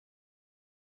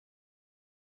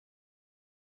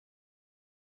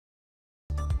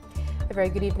A very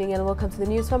good evening and welcome to the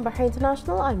news from Bahrain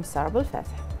International. I'm Sarah Bulfatah.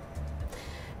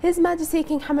 His Majesty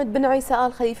King Hamad bin Isa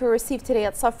Al Khalifa received today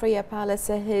at Safriya Palace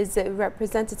his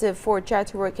representative for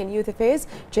Charity Work and Youth Affairs,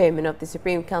 Chairman of the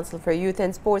Supreme Council for Youth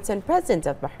and Sports and President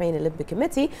of Bahrain Olympic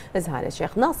Committee, His Highness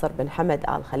Sheikh Nasser bin Hamad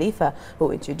Al Khalifa, who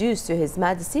introduced to His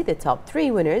Majesty the top 3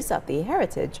 winners of the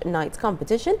Heritage Night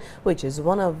competition, which is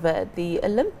one of the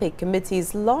Olympic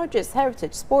Committee's largest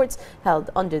heritage sports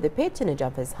held under the patronage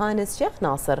of His Highness Sheikh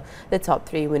Nasser. The top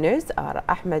 3 winners are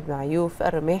Ahmed Mayouf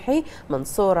Al-Rumehi,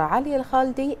 Mansoura Ali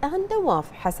Al-Khaldi and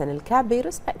Nawaf Hassan Al-Kabi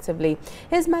respectively.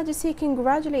 His Majesty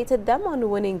congratulated them on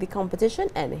winning the competition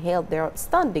and hailed their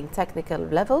outstanding technical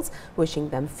levels, wishing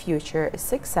them future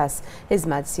success. His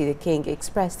Majesty the King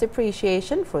expressed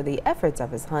appreciation for the efforts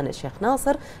of His Highness Sheikh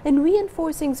Nasser in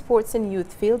reinforcing sports and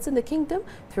youth fields in the kingdom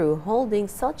through holding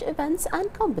such events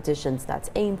and competitions that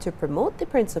aim to promote the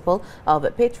principle of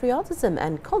patriotism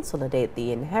and consolidate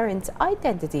the inherent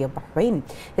identity of Bahrain.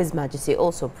 His Majesty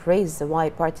also praised the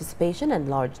wide participation and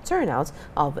large turnout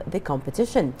of the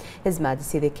competition. His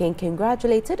Majesty the King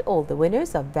congratulated all the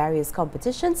winners of various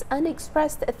competitions and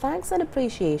expressed thanks and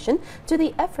appreciation to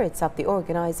the efforts of the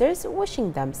organizers,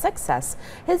 wishing them success.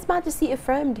 His Majesty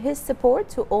affirmed his support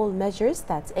to all measures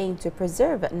that aim to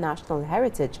preserve national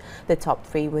heritage. The top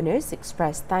 3 winners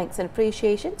expressed thanks and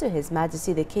appreciation to His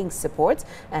Majesty the King's support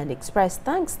and expressed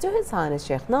thanks to His Highness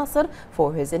Sheikh Nasser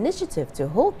for his initiative to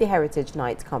hold the Heritage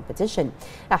Night competition.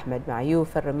 Ahmed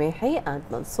Mayouf Al-Rumehi and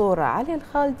Mansoura Ali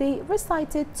Al-Khaldi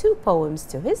recited 2 poems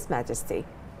to His Majesty.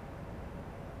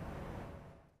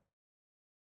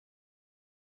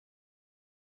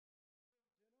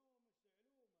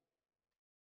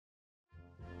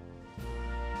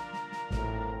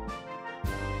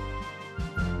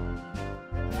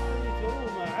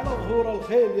 على ظهور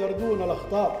الخيل يردون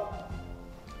الأخطار،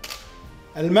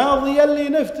 الماضي اللي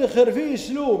نفتخر فيه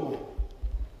سلومه،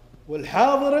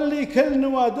 والحاضر اللي كل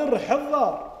نوادر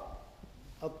حضار،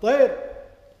 الطير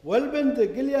والبندق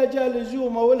اللي أجال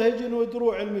لزومه، والهجن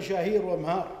ودروع المشاهير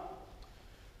ومهار،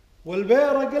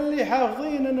 والبيرق اللي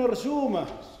حافظين نرسومه،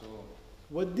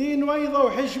 والدين ويضة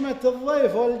وحشمة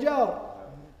الضيف والجار،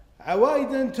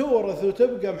 عوايد تورث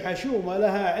وتبقى محشومة،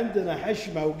 لها عندنا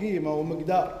حشمة وقيمة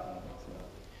ومقدار،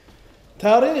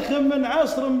 تاريخ من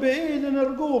عصر بعيد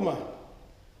نرقومه،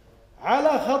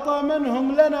 على خطأ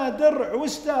منهم لنا درع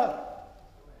وستار،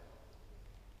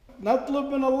 نطلب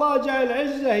من الله جعل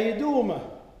عزه يدومه،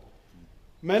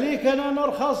 مليكنا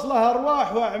نرخص له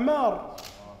أرواح وأعمار،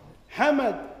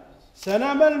 حمد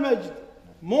سنام المجد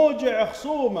موجع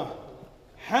خصومه،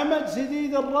 حمد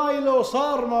سديد الراي لو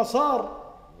صار ما صار،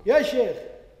 يا شيخ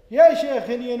يا شيخ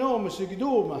ينومس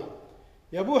قدومه،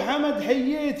 يا ابو حمد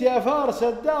حييت يا فارس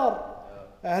الدار،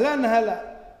 اهلا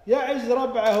هلا يا عز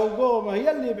ربعه وقومه،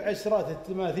 يلي بعشرات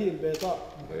التماثيل بيطار.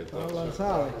 الله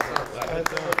يسامحك.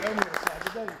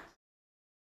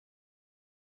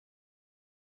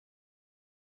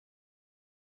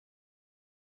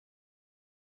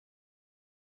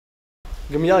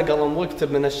 قم يا قلم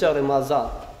واكتب من الشعر ما زال،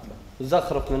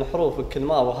 وزخرف من حروفك كل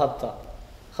ما وهبته،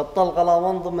 خط الغلا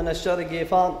وانظم من الشعر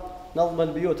قيفان، نظم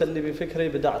البيوت اللي بفكري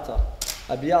بدعته،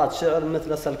 أبيات شعر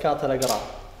مثل سلكات الأقران،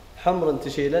 حمر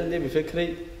تشيل اللي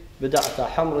بفكري بدعته،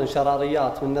 حمر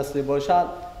شراريات من نسل بوشان،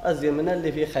 أزين من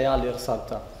اللي في خيالي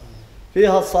رسمته،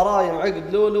 فيها الصرايم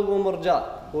عقد لولو ومرجان،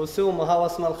 وسومها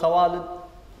واسم الخوالد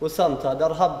وسمتها،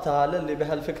 درهبتها للي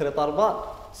بهالفكر طربان،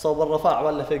 صوب الرفاع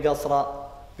ولا في قصره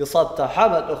قصدته،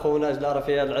 حمد أخو نجلة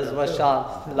رفيع العز والشان،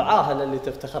 العاهل اللي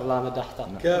تفتخر لا مدحته،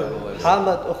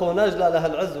 حمد أخو نجلة له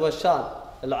العز والشان،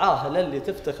 العاهل اللي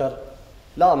تفتخر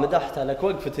لا مدحته، لك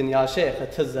وقفة يا شيخ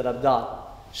تهز الأبدان،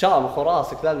 شامخ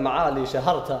راسك للمعالي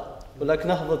شهرته، ولك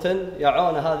نهضة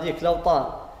يعون هذيك الأوطان،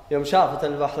 يوم شافت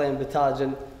البحرين بتاج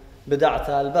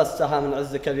بدعته، البستها من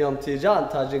عزك اليوم تيجان،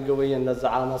 تاج قوي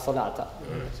للزعامة صنعته،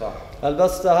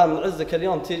 البستها من عزك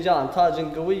اليوم تيجان،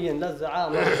 تاج قوي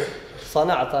للزعامة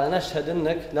صنعته، نشهد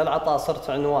انك للعطاء صرت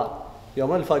عنوان،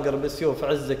 يوم الفقر بسيوف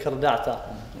عزك ردعته،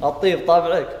 الطيب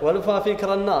طبعك والوفا فيك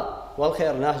رنان،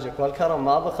 والخير نهجك والكرم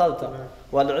ما بخلته،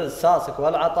 والعز ساسك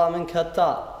والعطاء منك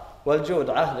هتان، والجود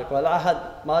عهدك والعهد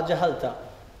ما جهلته،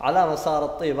 على مسار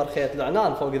الطيب أرخيت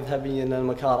العنان، فوق ذهبي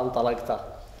للمكارم طلقته،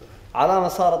 على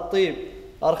مسار الطيب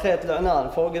أرخيت العنان،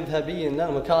 فوق ذهبي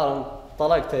للمكارم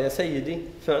طلقته، يا سيدي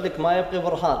فعلك ما يبقي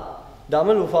برهان،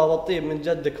 دام الوفاء والطيب من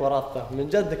جدك ورثته، من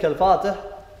جدك الفاتح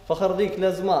فخر ذيك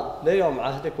الأزمان، ليوم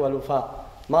عهدك والوفاء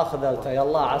ما خذلته، يا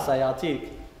الله عسى ياتيك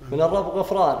من الرب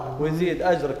غفران، ويزيد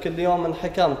أجرك كل يوم من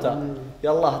حكمته،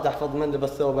 يا الله تحفظ من لبس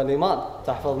ثوب الإيمان،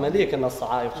 تحفظ مليك من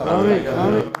الصعايب.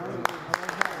 آمين.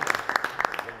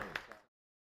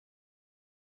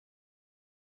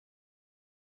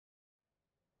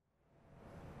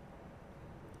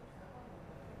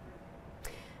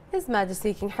 His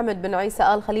Majesty King Hamad bin Isa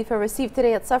Al Khalifa received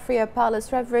today at Safriya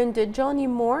Palace Reverend Johnny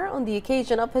Moore on the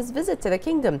occasion of his visit to the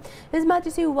kingdom. His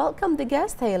Majesty welcomed the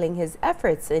guest, hailing his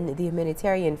efforts in the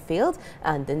humanitarian field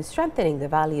and in strengthening the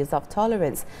values of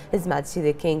tolerance. His Majesty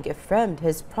the King affirmed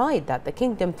his pride that the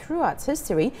kingdom throughout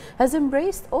history has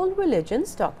embraced all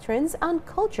religions, doctrines and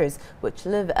cultures which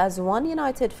live as one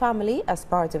united family as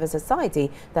part of a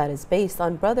society that is based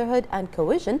on brotherhood and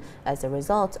cohesion as a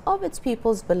result of its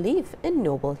people's belief in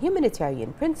noble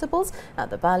humanitarian principles and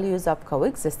the values of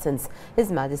coexistence.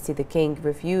 His Majesty the King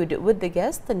reviewed with the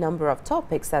guest a number of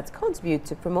topics that contribute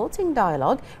to promoting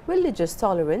dialogue, religious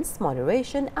tolerance,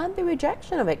 moderation and the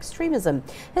rejection of extremism.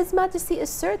 His Majesty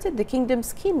asserted the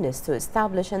kingdom's keenness to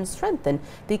establish and strengthen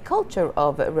the culture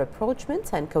of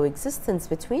rapprochement and coexistence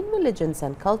between religions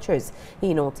and cultures.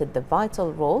 He noted the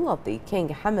vital role of the King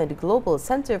Hamad Global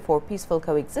Center for Peaceful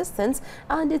Coexistence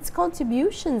and its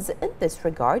contributions in this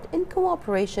regard in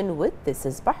cooperation with This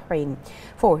is Bahrain.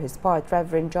 For his part,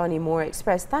 Reverend Johnny Moore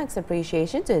expressed thanks and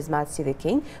appreciation to His Majesty the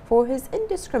King for his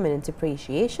indiscriminate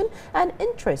appreciation and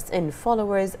interest in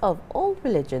followers of all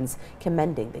religions,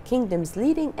 commending the kingdom's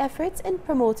leading efforts in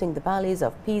promoting the values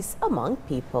of peace among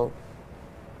people.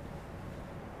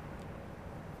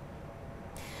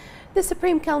 The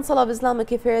Supreme Council of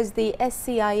Islamic Affairs, the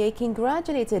SCIA,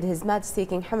 congratulated His Majesty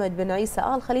King Hamad bin Isa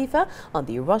Al Khalifa on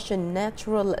the Russian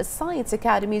Natural Science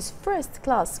Academy's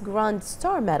first-class Grand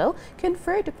Star Medal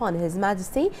conferred upon His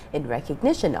Majesty in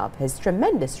recognition of his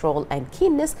tremendous role and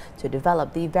keenness to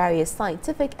develop the various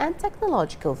scientific and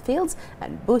technological fields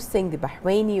and boosting the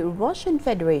Bahraini-Russian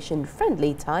Federation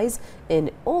friendly ties in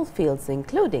all fields,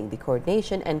 including the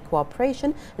coordination and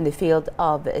cooperation in the field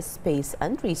of space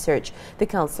and research. The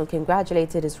Council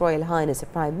congratulated His Royal Highness the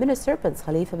Prime Minister Prince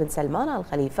Khalifa bin Salman Al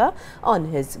Khalifa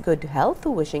on his good health,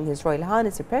 wishing His Royal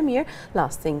Highness the Premier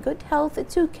lasting good health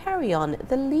to carry on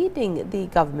leading the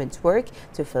government's work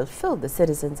to fulfill the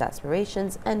citizens'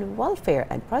 aspirations and welfare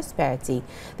and prosperity.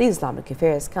 The Islamic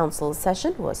Affairs Council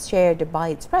session was chaired by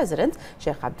its President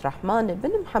Sheikh Abdurrahman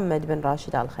bin Mohammed bin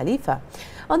Rashid Al Khalifa.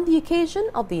 On the occasion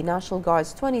of the National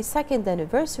Guard's 22nd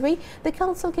anniversary, the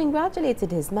Council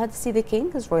congratulated His Majesty the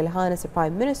King, His Royal Highness the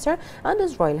Prime Minister and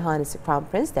His Royal Highness the Crown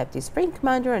Prince, Deputy Supreme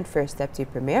Commander and First Deputy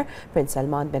Premier Prince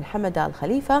Salman bin Hamad Al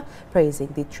Khalifa, praising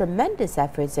the tremendous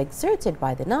efforts exerted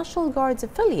by the National Guard's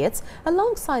affiliates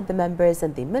alongside the members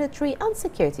in the military and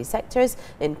security sectors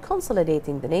in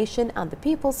consolidating the nation and the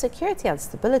people's security and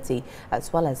stability,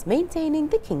 as well as maintaining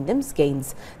the kingdom's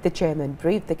gains. The chairman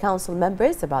briefed the council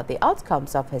members about the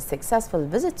outcomes of his successful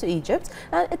visit to Egypt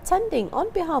and attending on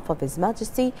behalf of His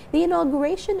Majesty the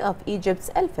inauguration of Egypt's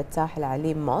Al Fattah Al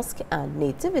Alim Mosque and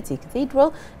Nativity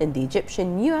Cathedral in the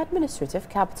Egyptian new administrative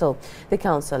capital. The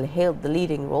council hailed the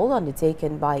leading role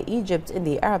undertaken by Egypt in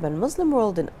the Arab and Muslim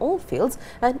world in all fields,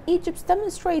 and Egypt's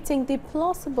demonstrating the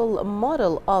plausible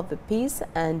model of peace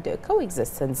and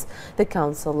coexistence. The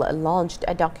council launched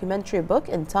a documentary book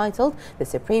entitled The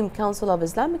Supreme Council of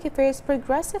Islamic Affairs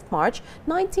Progressive March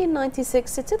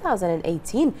 1996 to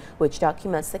 2018, which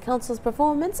documents the council's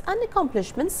performance and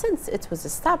accomplishments since it was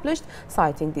established,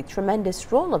 citing the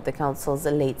tremendous role of the council's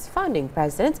late founding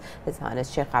president, His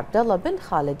Highness Sheikh Abdullah bin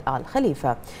Khalid Al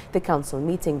Khalifa. The council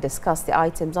meeting discussed the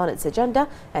items on its agenda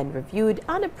and reviewed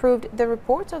and approved the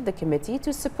report of the committee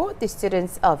to support the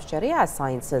students of Sharia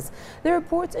sciences. The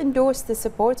report endorsed the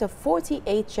support of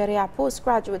 48 Sharia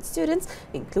postgraduate students,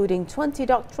 including 20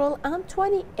 doctoral and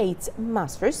 28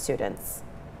 master's students.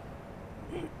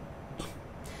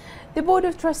 The Board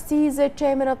of Trustees,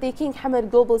 Chairman of the King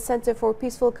Hamad Global Center for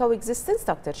Peaceful Coexistence,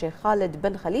 Dr. Sheikh Khalid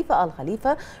bin Khalifa Al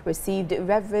Khalifa, received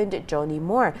Reverend Johnny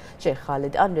Moore. Sheikh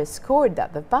Khalid underscored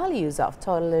that the values of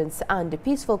tolerance and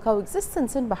peaceful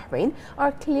coexistence in Bahrain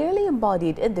are clearly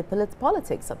embodied in the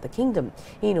politics of the kingdom.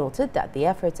 He noted that the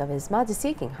efforts of His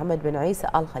Majesty King Hamad bin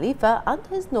Isa Al Khalifa and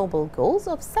his noble goals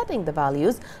of setting the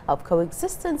values of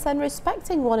coexistence and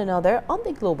respecting one another on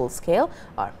the global scale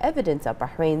are evidence of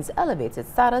Bahrain's elevated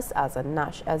status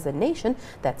as a nation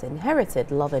that inherited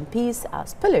love and peace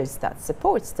as pillars that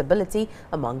support stability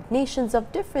among nations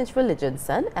of different religions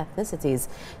and ethnicities.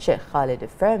 Sheikh Khalid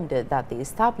affirmed that the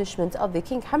establishment of the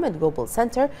King Hamad Global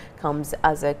Center comes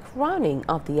as a crowning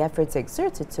of the efforts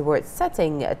exerted towards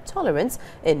setting tolerance,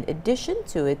 in addition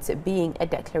to it being a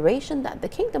declaration that the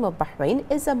Kingdom of Bahrain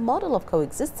is a model of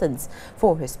coexistence.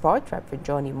 For his part, Reverend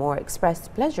Johnny Moore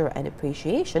expressed pleasure and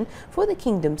appreciation for the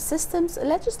kingdom's systems,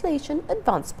 legislation,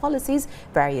 advanced policy policies,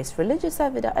 various religious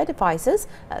edifices,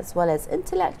 as well as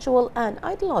intellectual and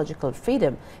ideological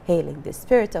freedom, hailing the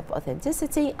spirit of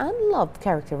authenticity and love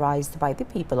characterized by the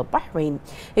people of Bahrain.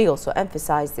 He also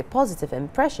emphasized the positive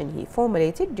impression he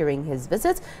formulated during his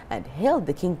visit and hailed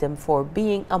the kingdom for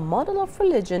being a model of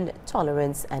religion,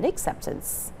 tolerance and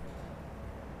acceptance.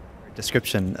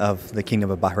 Description of the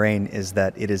Kingdom of Bahrain is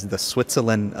that it is the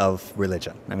Switzerland of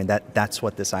religion. I mean, that's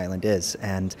what this island is,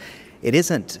 and it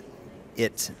isn't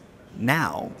it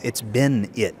now. It's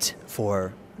been it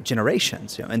for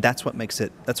generations, and that's what makes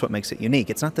it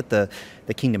unique. It's not that the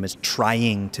kingdom is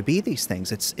trying to be these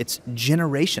things. It's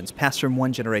generations, passed from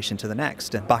one generation to the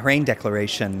next. The Bahrain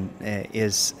Declaration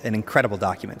is an incredible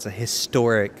document. It's a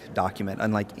historic document,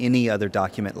 unlike any other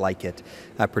document like it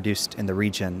produced in the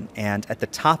region. And at the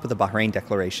top of the Bahrain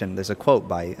Declaration, there's a quote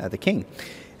by the king.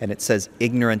 And it says,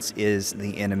 "Ignorance is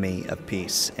the enemy of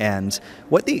peace." And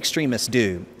what the extremists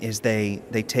do is they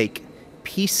take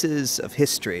pieces of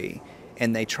history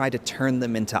and they try to turn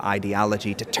them into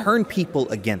ideology, to turn people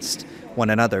against one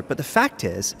another. But the fact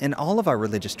is, in all of our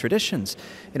religious traditions,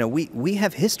 we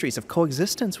have histories of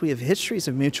coexistence. We have histories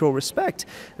of mutual respect.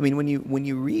 I mean, when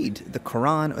you read the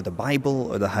Quran or the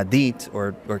Bible or the Hadith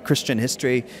or Christian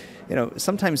history,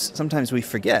 sometimes we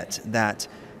forget that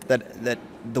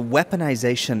the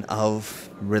weaponization of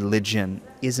religion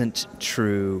isn't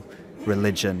true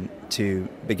religion to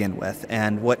begin with.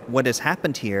 And what has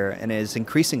happened here and is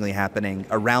increasingly happening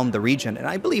around the region, and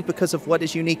I believe because of what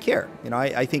is unique here.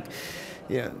 I think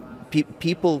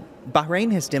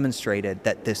Bahrain has demonstrated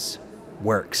that this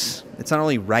works. It's not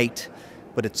only right,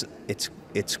 but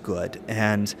it's good.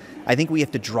 And I think we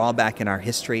have to draw back in our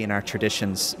history and our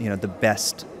traditions,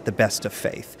 the best of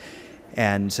faith.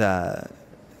 And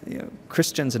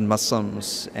Christians and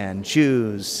Muslims and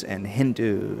Jews and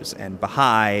Hindus and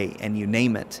Baha'i and you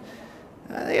name it,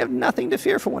 they have nothing to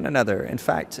fear for one another. In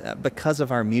fact, because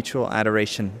of our mutual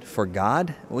adoration for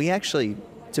God, we actually,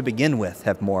 to begin with,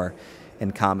 have more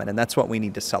in common. And that's what we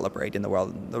need to celebrate in the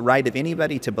world. The right of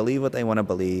anybody to believe what they want to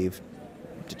believe,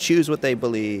 to choose what they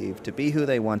believe, to be who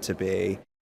they want to be.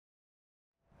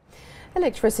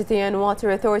 Electricity and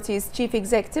Water Authority's Chief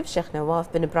Executive Sheikh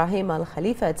Nawaf bin Ibrahim Al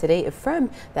Khalifa today affirmed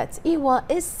that EWA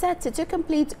is set to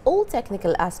complete all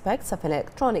technical aspects of an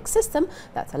electronic system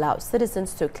that allows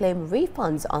citizens to claim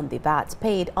refunds on the VAT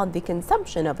paid on the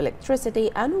consumption of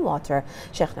electricity and water.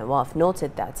 Sheikh Nawaf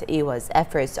noted that EWA's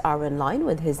efforts are in line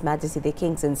with His Majesty the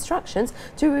King's instructions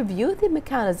to review the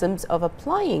mechanisms of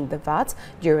applying the VAT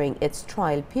during its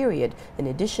trial period, in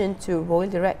addition to royal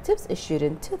directives issued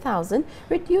in 2000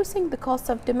 reducing the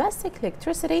cost of domestic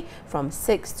electricity from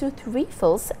 6 to 3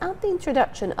 fills and the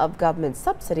introduction of government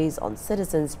subsidies on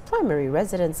citizens' primary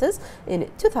residences in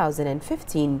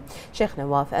 2015. Sheikh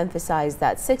Nawaf emphasized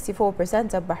that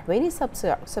 64% of Bahraini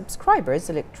subscribers'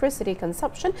 electricity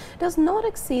consumption does not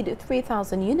exceed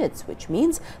 3,000 units, which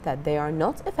means that they are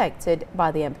not affected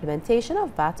by the implementation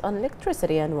of VAT on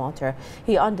electricity and water.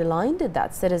 He underlined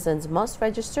that citizens must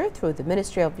register through the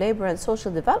Ministry of Labour and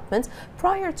Social Development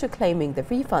prior to claiming the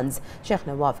refunds. Sheikh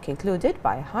Nawaf concluded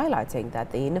by highlighting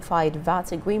that the unified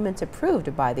VAT agreement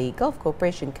approved by the Gulf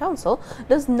Cooperation Council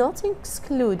does not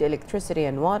exclude electricity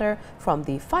and water from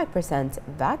the 5%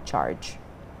 VAT charge.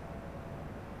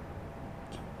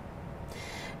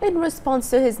 In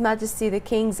response to His Majesty the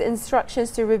King's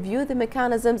instructions to review the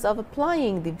mechanisms of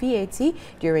applying the VAT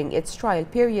during its trial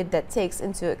period that takes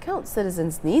into account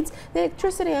citizens' needs, the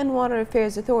Electricity and Water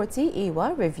Affairs Authority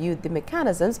 (EWA) reviewed the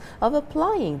mechanisms of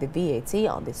applying the VAT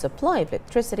on the supply of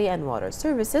electricity and water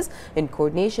services in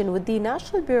coordination with the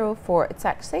National Bureau for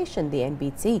Taxation, the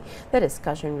NBT. The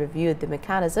discussion reviewed the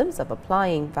mechanisms of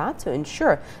applying VAT to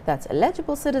ensure that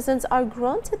eligible citizens are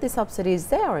granted the subsidies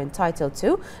they are entitled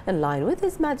to, in line with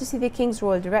His Majesty the King's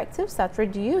royal directives that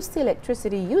reduce the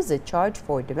electricity usage charge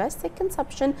for domestic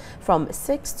consumption from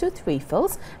 6 to 3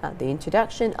 fills and the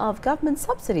introduction of government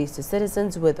subsidies to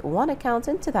citizens with one account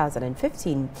in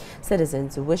 2015.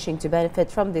 Citizens wishing to benefit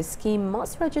from this scheme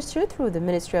must register through the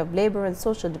Ministry of Labour and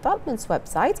Social Development's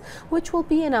website, which will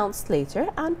be announced later,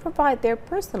 and provide their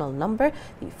personal number,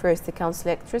 the first account's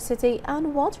electricity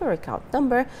and water account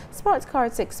number, smart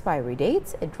card's expiry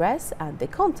date, address and the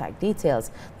contact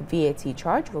details. The VAT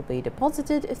charge will be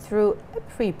deposited through a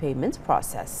prepayment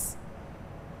process.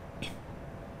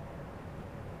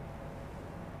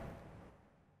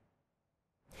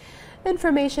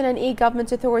 Information and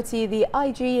E-Government Authority, the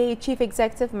IGA Chief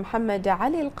Executive Mohammed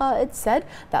Ali Al-Qaid said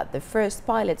that the first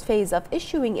pilot phase of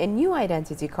issuing a new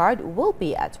identity card will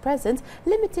be at present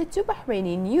limited to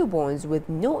Bahraini newborns with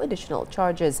no additional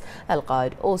charges.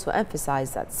 Al-Qaid also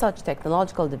emphasized that such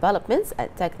technological developments and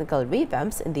technical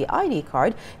revamps in the ID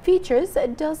card features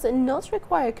does not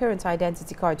require current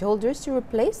identity card holders to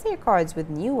replace their cards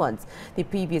with new ones. The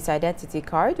previous identity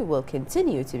card will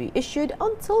continue to be issued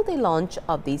until the launch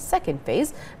of the second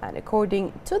phase and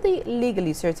according to the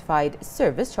legally certified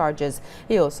service charges.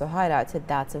 He also highlighted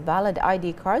that valid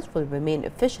ID cards will remain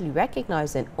officially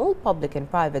recognized in all public and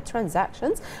private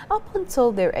transactions up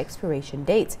until their expiration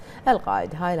date.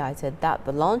 Al-Qaid highlighted that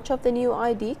the launch of the new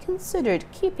ID considered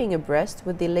keeping abreast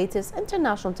with the latest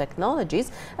international technologies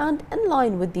and in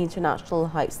line with the international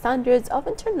high standards of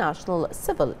International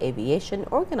Civil Aviation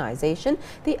Organization,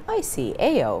 the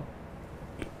ICAO.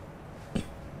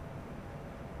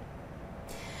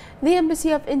 The Embassy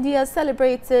of India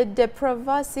celebrated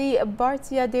Pravasi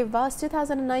Bhartiya Divas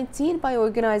 2019 by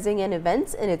organizing an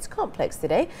event in its complex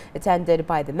today, attended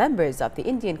by the members of the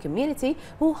Indian community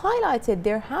who highlighted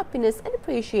their happiness and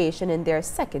appreciation in their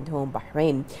second home,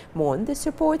 Bahrain. More on this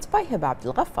report by Hibab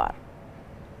Abdul Ghaffar.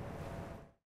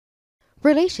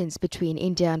 Relations between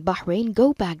India and Bahrain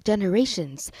go back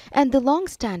generations, and the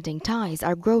long-standing ties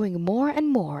are growing more and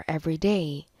more every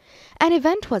day. An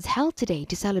event was held today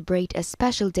to celebrate a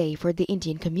special day for the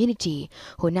Indian community,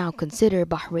 who now consider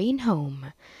Bahrain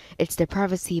home. It's the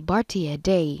Pravasi Bhartiya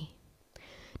Day.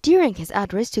 During his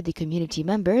address to the community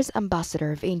members,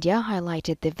 Ambassador of India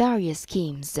highlighted the various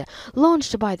schemes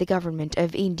launched by the government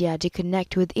of India to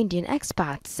connect with Indian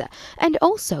expats, and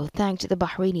also thanked the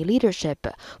Bahraini leadership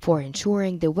for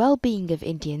ensuring the well-being of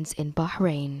Indians in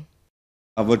Bahrain.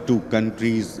 Our two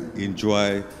countries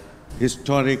enjoy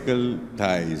historical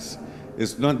ties.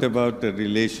 It's not about a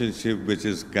relationship which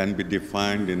can be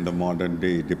defined in the modern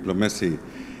day diplomacy.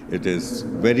 It is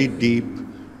very deep.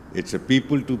 It's a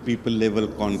people-to-people level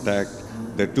contact.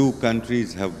 The two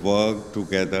countries have worked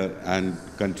together and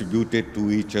contributed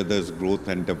to each other's growth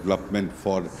and development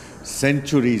for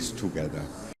centuries together.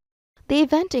 The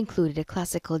event included a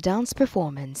classical dance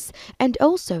performance and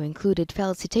also included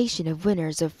felicitation of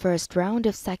winners of first round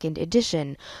of second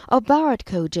edition of Bharat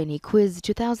Kojani Quiz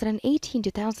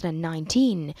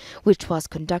 2018-2019, which was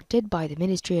conducted by the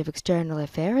Ministry of External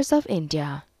Affairs of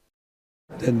India.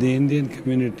 That the Indian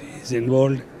community is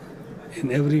involved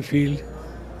in every field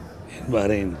in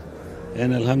Bahrain,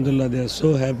 and Alhamdulillah they are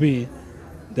so happy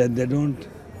that they don't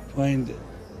find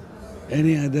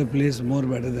any other place more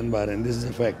better than Bahrain. This is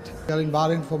a fact. We are in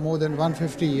Bahrain for more than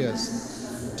 150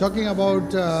 years. Talking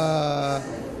about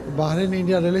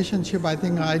Bahrain-India relationship, I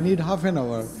think I need half an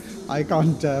hour. I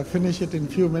can't finish it in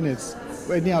few minutes.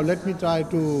 But anyhow, let me try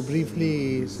to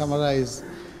briefly summarize.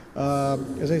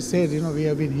 As I said, we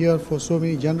have been here for so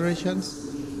many generations.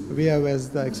 We have, as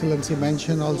the Excellency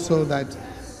mentioned also, that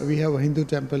we have a Hindu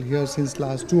temple here since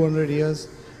last 200 years.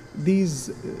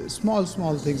 These small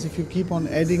things, if you keep on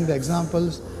adding the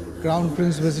examples, Crown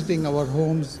Prince visiting our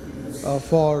homes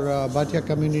for Bhatia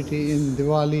community in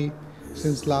Diwali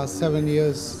since last 7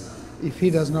 years. If he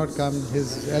does not come,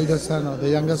 his elder son or the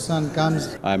younger son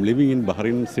comes. I am living in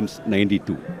Bahrain since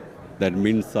 '92. That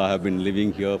means I have been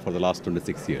living here for the last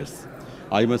 26 years.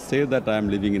 I must say that I am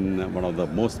living in one of the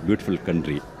most beautiful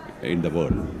countries in the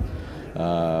world.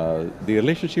 The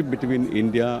relationship between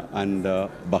India and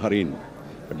Bahrain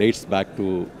dates back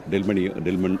to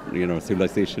Dilmun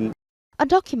civilization. A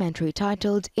documentary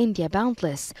titled India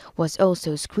Boundless was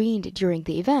also screened during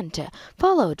the event,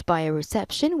 followed by a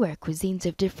reception where cuisines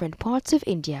of different parts of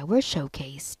India were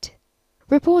showcased.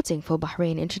 Reporting for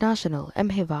Bahrain International,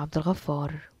 I'm Hibab Abdul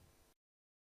Ghaffar.